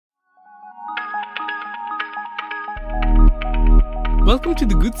Welcome to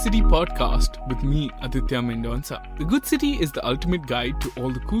the Good City podcast with me, Aditya Mendonca. The Good City is the ultimate guide to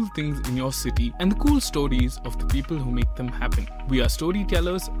all the cool things in your city and the cool stories of the people who make them happen. We are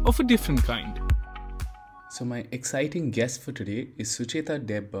storytellers of a different kind. So my exciting guest for today is Sucheta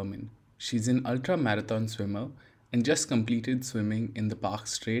Deb Burman. She's an ultra-marathon swimmer and just completed swimming in the Palk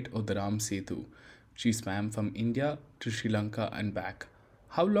Strait of the Ram Sethu. She swam from India to Sri Lanka and back.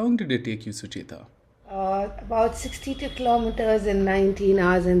 How long did it take you, Sucheta? About 62 kilometers in 19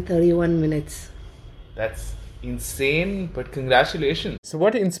 hours and 31 minutes. That's insane, but congratulations. So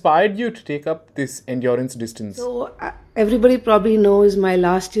what inspired you to take up this endurance distance? So everybody probably knows my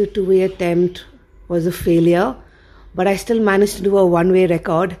last year two-way attempt was a failure, but I still managed to do a one-way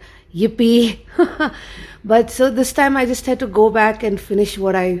record. Yippee! But so this time I just had to go back and finish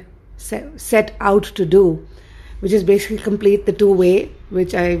what I set out to do, which is basically complete the two-way,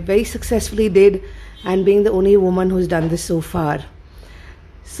 which I very successfully did, and being the only woman who's done this so far.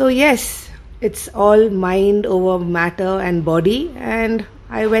 So yes, it's all mind over matter and body, and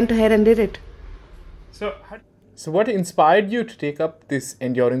I went ahead and did it. So what inspired you to take up this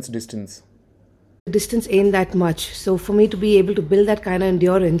endurance distance? The distance ain't that much, so for me to be able to build that kind of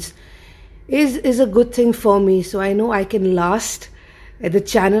endurance is a good thing for me. So I know I can last at the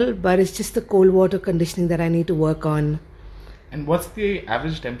channel, but it's just the cold water conditioning that I need to work on. And what's the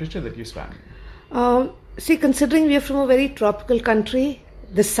average temperature that you swam? Considering we are from a very tropical country,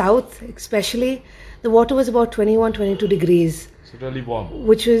 the south especially, the water was about 21-22 degrees. So really warm.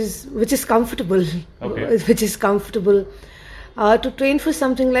 Which is comfortable. Okay. Which is comfortable. To train for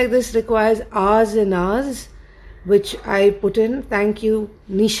something like this requires hours and hours, which I put in. Thank you,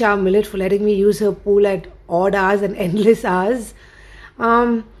 Nisha Millet, for letting me use her pool at odd hours and endless hours.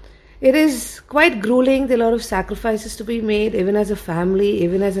 It is quite grueling. There are a lot of sacrifices to be made, even as a family,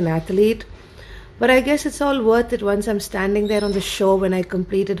 even as an athlete. But I guess it's all worth it once I'm standing there on the shore when I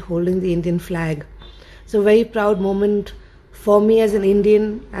completed holding the Indian flag. It's a very proud moment for me as an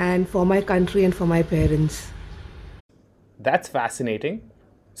Indian and for my country and for my parents. That's fascinating.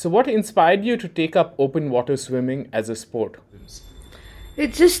 So what inspired you to take up open water swimming as a sport?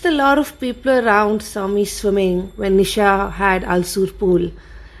 It's just a lot of people around saw me swimming when Nisha had Alsur pool.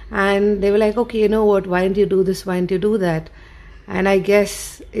 And they were like, okay, you know what, why didn't you do this, why didn't you do that? And I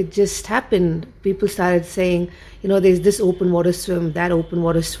guess it just happened. People started saying, there's this open water swim, that open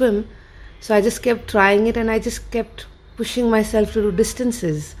water swim. So I just kept trying it and I just kept pushing myself to do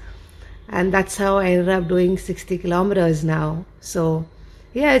distances. And that's how I ended up doing 60 kilometers now. So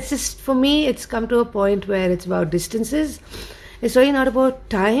yeah, it's just, for me, it's come to a point where it's about distances. It's really not about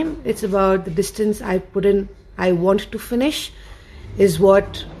time. It's about the distance I put in, I want to finish is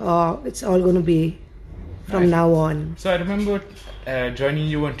what it's all going to be from now on. So I remember joining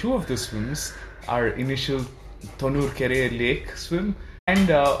you on two of the swims, our initial Tonur Kere Lake swim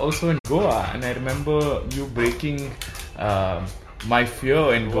and also in Goa. And I remember you breaking my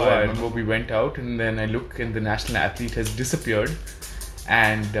fear in Goa. I remember we went out and then I look and the national athlete has disappeared.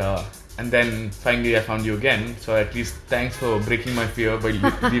 And then finally I found you again. So at least thanks for breaking my fear by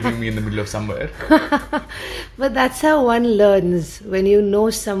leaving me in the middle of somewhere. But that's how one learns. When you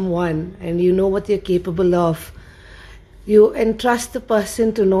know someone and you know what they're capable of, you entrust the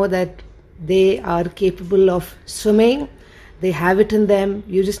person to know that they are capable of swimming. They have it in them.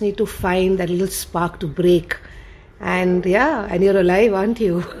 You just need to find that little spark to break. And you're alive, aren't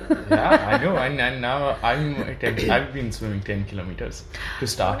you? Yeah, I know. And now I've been swimming 10 kilometers to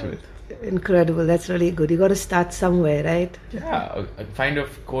start with. Incredible. That's really good. You got to start somewhere, right? Yeah. Find a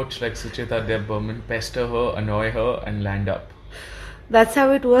coach like Sucheta Deb Burman, pester her, annoy her, and land up. That's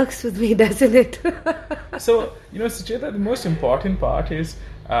how it works with me, doesn't it? So, Sucheta, the most important part is,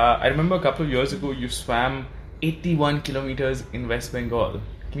 I remember a couple of years ago you swam 81 kilometers in West Bengal.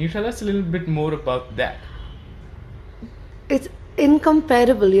 Can you tell us a little bit more about that? It's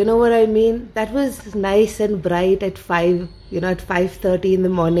incomparable, you know what I mean? That was nice and bright at 5:30 in the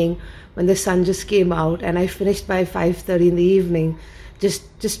morning when the sun just came out, and I finished by 5:30 in the evening,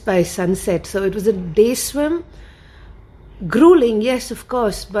 just by sunset. So it was a day swim. Grueling, yes, of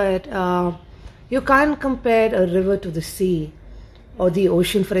course, but you can't compare a river to the sea or the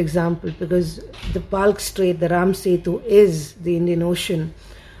ocean, for example, because the Palk Strait, the Ram Sethu, is the Indian Ocean,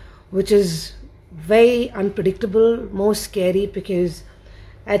 which is very unpredictable, more scary because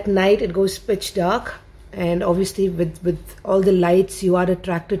at night it goes pitch dark, and obviously with all the lights you are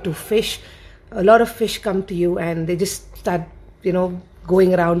attracted to fish. A lot of fish come to you and they just start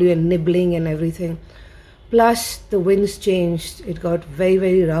going around you and nibbling and everything. Plus the winds changed, it got very,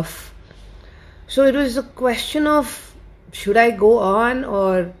 very rough. So it was a question of, should I go on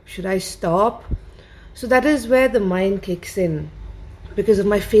or should I stop? So that is where the mind kicks in. because of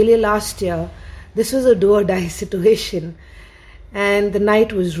my failure last year, this was a do or die situation. And the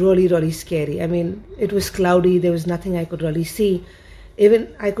night was really, really scary. I mean, it was cloudy. There was nothing I could really see.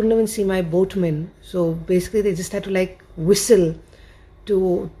 Even I couldn't even see my boatmen. So basically, they just had to like whistle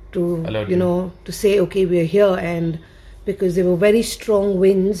to to say, okay, we're here. And because there were very strong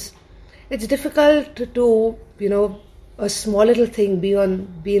winds, it's difficult to a small little thing be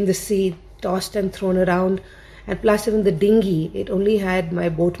in the sea, tossed and thrown around. And plus, even the dinghy, it only had my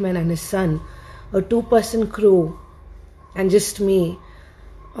boatman and his son, a 2-person crew, and just me.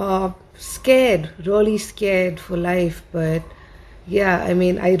 Scared, really scared for life. But yeah, I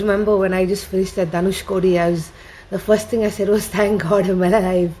mean, I remember when I just finished at Dhanushkodi, the first thing I said was, thank God I'm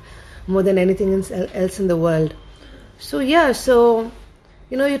alive, more than anything else in the world. So yeah,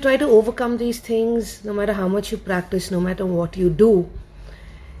 you try to overcome these things, no matter how much you practice, no matter what you do.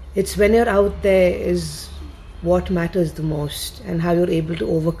 It's when you're out there is what matters the most, and how you're able to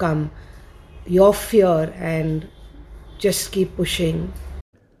overcome your fear and just keep pushing.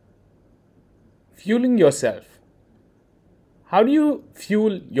 Fueling yourself. How do you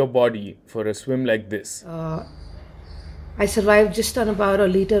fuel your body for a swim like this? I survived just on about a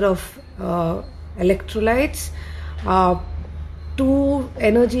liter of electrolytes, 2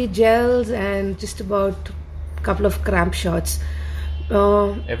 energy gels, and just about a couple of cramp shots.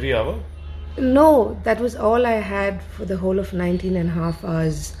 Every hour? No, that was all I had for the whole of 19 and a half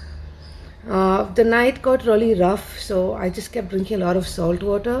hours. The night got really rough, so I just kept drinking a lot of salt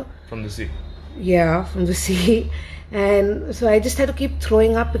water. From the sea? Yeah, from the sea. And so I just had to keep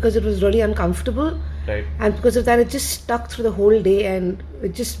throwing up because it was really uncomfortable. Right. And because of that, it just stuck through the whole day, and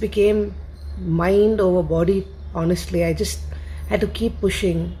it just became mind over body, honestly. I just had to keep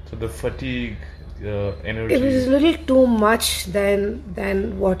pushing. So the fatigue, energy... It was a little too much than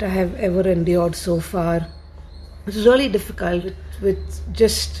what I have ever endured so far. It was really difficult with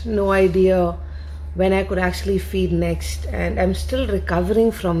just no idea when I could actually feed next. And I'm still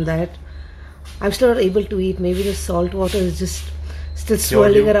recovering from that. I'm still not able to eat. Maybe the salt water is just still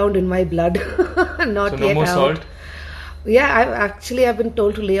swirling around in my blood. Not so yet no more out. Salt? Yeah, I've been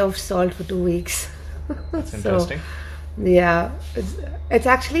told to lay off salt for 2 weeks. That's interesting. Yeah, it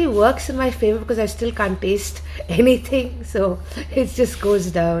actually works in my favor because I still can't taste anything. So it just goes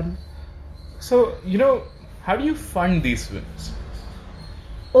down. So, how do you fund these swims?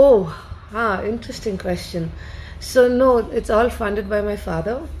 Interesting question. So no, it's all funded by my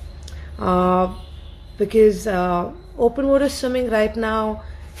father. Because open water swimming right now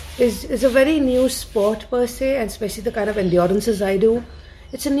is a very new sport per se, and especially the kind of endurances I do.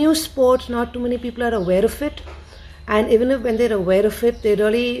 It's a new sport, not too many people are aware of it. And even if when they're aware of it, they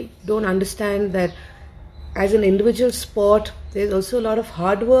really don't understand that as an individual sport, there's also a lot of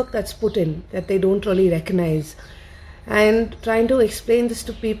hard work that's put in that they don't really recognize. And trying to explain this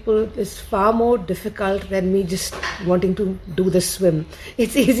to people is far more difficult than me just wanting to do the swim.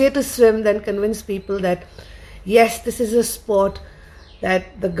 It's easier to swim than convince people that, yes, this is a sport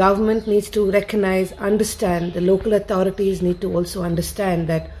that the government needs to recognize, understand. The local authorities need to also understand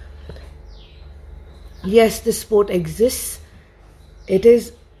that, yes, this sport exists. It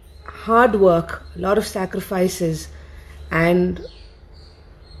is hard work, a lot of sacrifices, and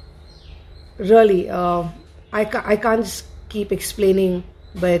really, I can't just keep explaining,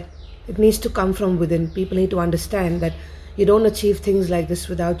 but it needs to come from within. People need to understand that you don't achieve things like this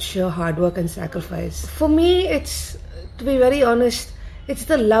without sheer hard work and sacrifice. For me, it's, to be very honest, it's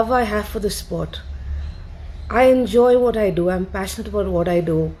the love I have for the sport. I enjoy what I do. I'm passionate about what I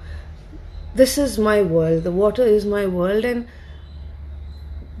do. This is my world. The water is my world, and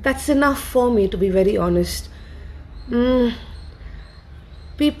that's enough for me, to be very honest.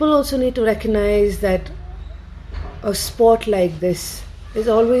 People also need to recognize that a sport like this is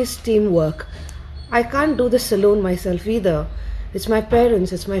always teamwork. I can't do this alone myself either. It's my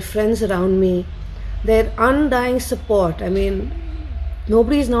parents, it's my friends around me. Their undying support. I mean,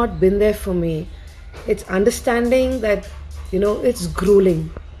 nobody's not been there for me. It's understanding that, it's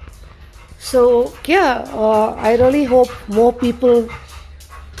grueling. So, yeah, I really hope more people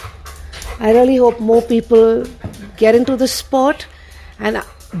get into the sport and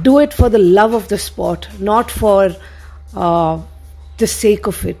do it for the love of the sport, not for the sake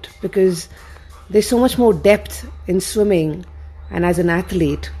of it, because there's so much more depth in swimming and as an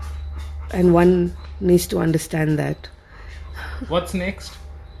athlete, and one needs to understand that. What's next?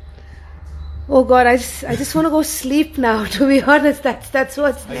 Oh God, I just want to go sleep now, to be honest. That's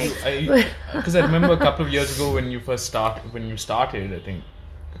what's next. Because I remember a couple of years ago when you started, I think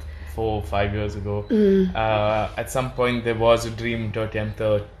 4 or 5 years ago, at some point there was a dream to attempt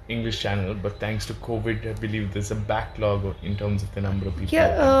the English channel, but thanks to COVID, I believe there's a backlog in terms of the number of people.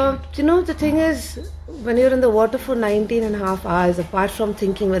 Yeah, the thing is, when you're in the water for 19 and a half hours, apart from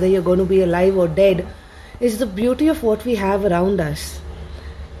thinking whether you're going to be alive or dead, is the beauty of what we have around us.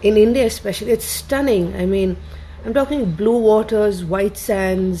 In India especially, it's stunning. I mean, I'm talking blue waters, white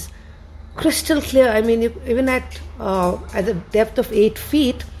sands, crystal clear. I mean, even at the depth of 8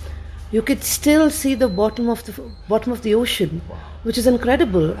 feet, you could still see the bottom of the ocean, which is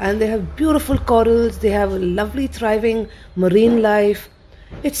incredible. And they have beautiful corals. They have a lovely, thriving marine life.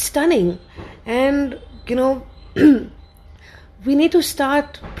 It's stunning, and we need to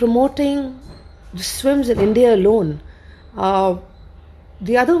start promoting the swims in India alone.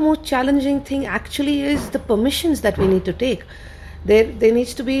 The other most challenging thing actually is the permissions that we need to take. There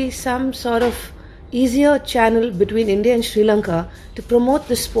needs to be some sort of easier channel between India and Sri Lanka to promote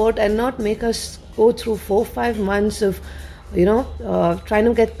the sport and not make us go through 4-5 months of trying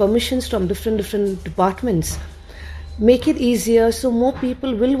to get permissions from different departments. Make it easier so more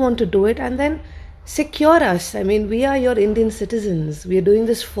people will want to do it, and then secure us. I mean, we are your Indian citizens. We are doing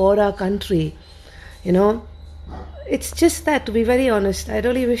this for our country. It's just that, to be very honest, I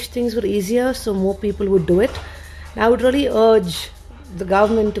really wish things were easier so more people would do it. And I would really urge the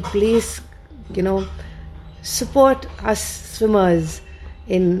government to please support us swimmers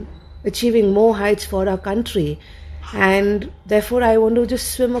in achieving more heights for our country. And therefore I want to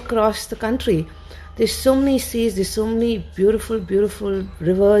just swim across the country. There's so many seas, there's so many beautiful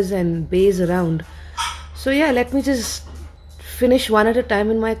rivers and bays around. So yeah, let me just finish one at a time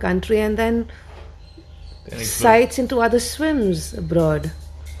in my country and then sights into other swims abroad.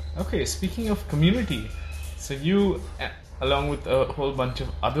 Okay, speaking of community, so you, along with a whole bunch of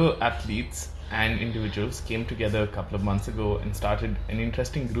other athletes and individuals, came together a couple of months ago and started an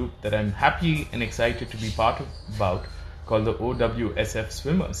interesting group that I'm happy and excited to be part of called the OWSF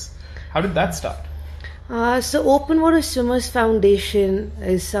Swimmers. How did that start? So Open Water Swimmers Foundation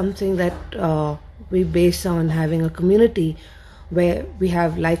is something that we base on having a community where we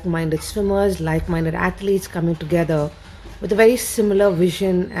have like-minded swimmers, like-minded athletes coming together with a very similar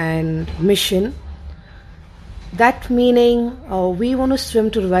vision and mission. That meaning we want to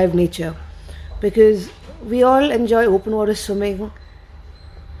swim to revive nature, because we all enjoy open water swimming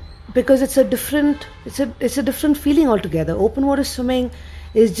because it's a different feeling altogether. Open water swimming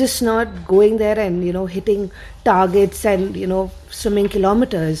is just not going there and hitting targets and swimming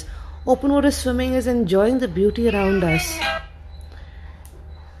kilometers. Open water swimming is enjoying the beauty around us.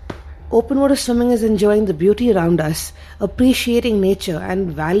 Open water swimming is enjoying the beauty around us, appreciating nature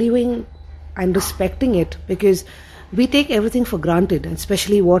and valuing and respecting it, because we take everything for granted,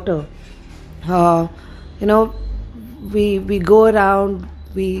 especially water. We go around,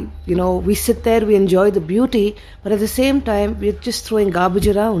 we sit there, we enjoy the beauty, but at the same time we're just throwing garbage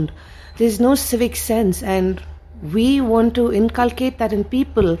around. There's no civic sense, and we want to inculcate that in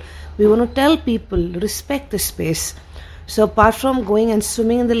people. We want to tell people, respect the space. So apart from going and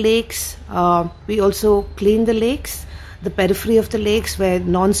swimming in the lakes, we also clean the lakes, the periphery of the lakes where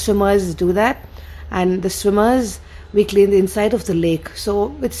non-swimmers do that, and the swimmers, we clean the inside of the lake.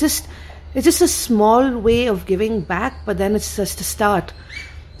 So it's just a small way of giving back, but then it's just a start.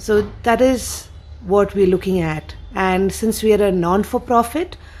 So that is what we're looking at. And since we are a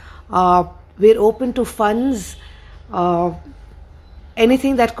non-for-profit, we're open to funds,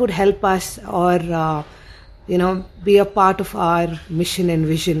 anything that could help us or be a part of our mission and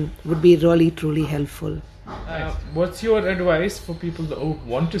vision would be really, truly helpful. What's your advice for people that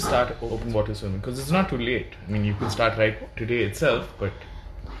want to start open water swimming? Because it's not too late. I mean, you can start right today itself, but...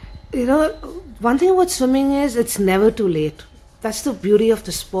 one thing about swimming is it's never too late. That's the beauty of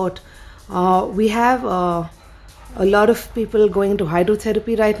the sport. We have a lot of people going into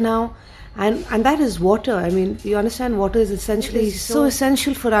hydrotherapy right now, and that is water. I mean, you understand, water is essentially so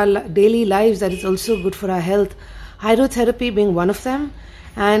essential for our daily lives that it's also good for our health. Hydrotherapy being one of them,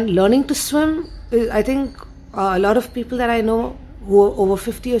 and learning to swim. I think a lot of people that I know who are over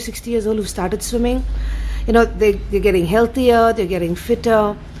 50 or 60 years old who started swimming, they're getting healthier, they're getting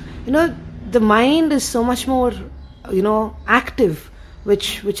fitter. The mind is so much more, active,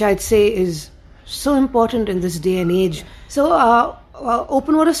 which I'd say is so important in this day and age. So,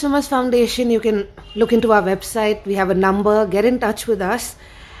 Open Water Swimmers Foundation, you can look into our website. We have a number. Get in touch with us,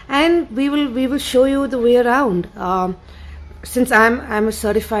 and we will show you the way around. Since I'm a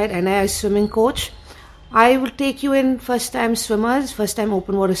certified NII swimming coach, I will take you in first-time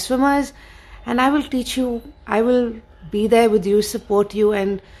open water swimmers, and I will teach you. I will be there with you, support you,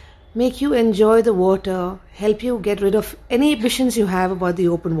 and make you enjoy the water, help you get rid of any inhibitions you have about the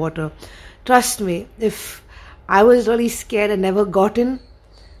open water. Trust me, if I was really scared and never got in,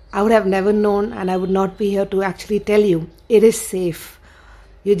 I would have never known, and I would not be here to actually tell you it is safe.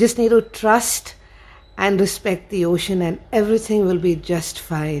 You just need to trust and respect the ocean, and everything will be just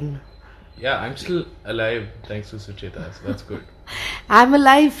fine. Yeah, I'm still alive thanks to Sucheta, so that's good. I'm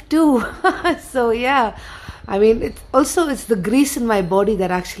alive too. So yeah, I mean, it's the grease in my body that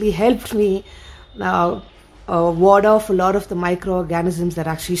actually helped me ward off a lot of the microorganisms that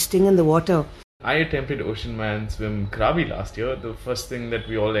actually sting in the water. I attempted Ocean Man swim Krabi last year. The first thing that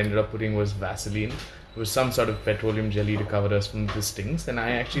we all ended up putting was Vaseline. It was some sort of petroleum jelly to cover us from the stings, and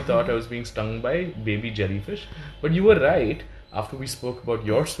I actually thought I was being stung by baby jellyfish. But you were right. After we spoke about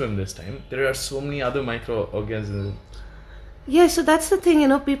your swim this time, there are so many other microorganisms. Yeah, so that's the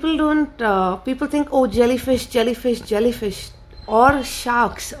thing, people think, oh, jellyfish, or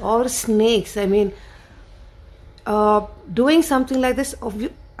sharks, or snakes. I mean, doing something like this,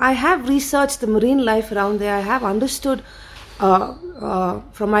 I have researched the marine life around there. I have understood from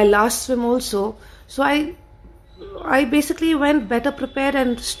my last swim also. So I basically went better prepared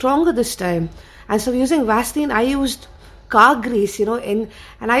and stronger this time. And so using Vaseline, I used car grease, and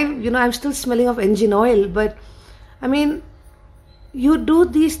I'm still smelling of engine oil. But I mean, you do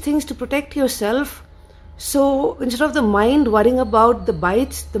these things to protect yourself. So instead of the mind worrying about the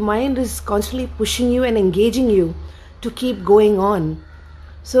bites, the mind is constantly pushing you and engaging you to keep going on.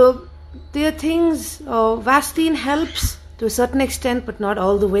 So there are things, Vaseline helps to a certain extent, but not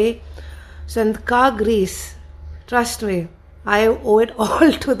all the way. So in the car grease, trust me, I owe it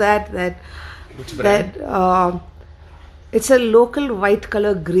all to that. Which brand? It's a local white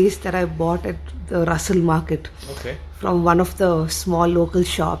color grease that I bought at the Russell Market. Okay. From one of the small local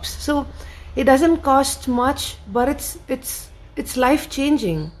shops. So it doesn't cost much, but it's life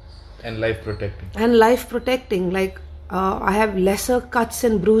changing. And life protecting. Like I have lesser cuts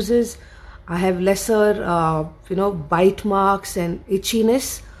and bruises. I have lesser, bite marks and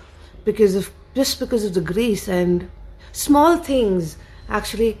itchiness because of the grease. And small things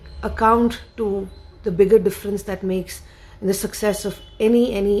actually account to the bigger difference that makes in the success of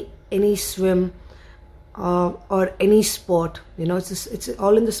any swim or any sport. It's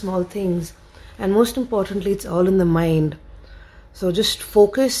all in the small things, and most importantly, it's all in the mind. So just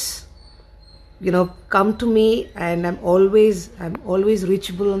focus. Come to me, and I'm always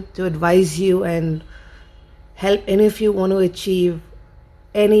reachable to advise you and help any of you want to achieve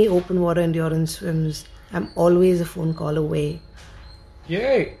any open water endurance swims. I'm always a phone call away.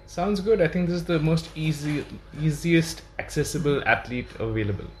 Yay! Sounds good. I think this is the most easiest accessible athlete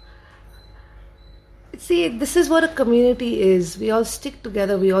available. See, this is what a community is. We all stick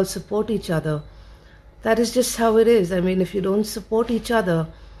together. We all support each other. That is just how it is. I mean, if you don't support each other,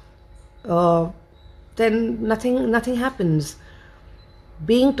 then nothing happens.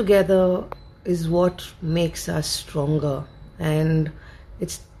 Being together is what makes us stronger, and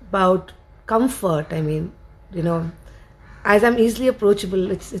it's about comfort. I mean, as I'm easily approachable,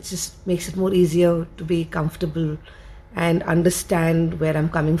 it just makes it more easier to be comfortable and understand where I'm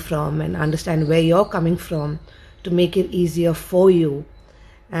coming from and understand where you're coming from to make it easier for you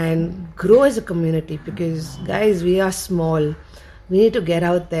and grow as a community. Because guys, we are small. We need to get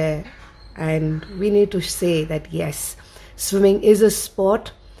out there and we need to say that yes, swimming is a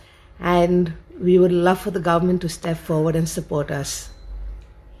sport, and we would love for the government to step forward and support us.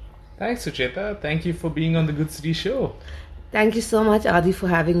 Thanks, Sucheta. Thank you for being on the Good City Show. Thank you so much, Adi, for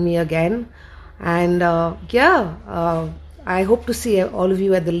having me again. And I hope to see all of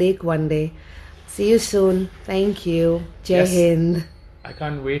you at the lake one day. See you soon. Thank you. Jai Hind. I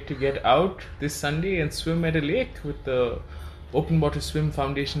can't wait to get out this Sunday and swim at a lake with the Open Water Swim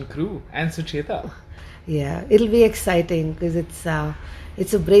Foundation crew and Sucheta. Yeah, it'll be exciting because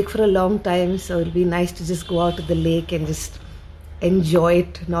it's a break for a long time. So it'll be nice to just go out to the lake and just enjoy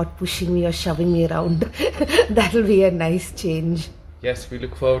it, not pushing me or shoving me around. That'll be a nice change. Yes, we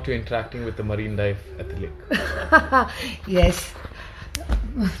look forward to interacting with the marine life at the lake. Yes.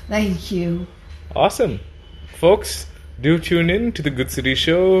 Thank you. Awesome. Folks, do tune in to the Good City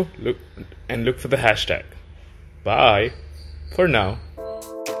Show look for the hashtag. Bye. For now.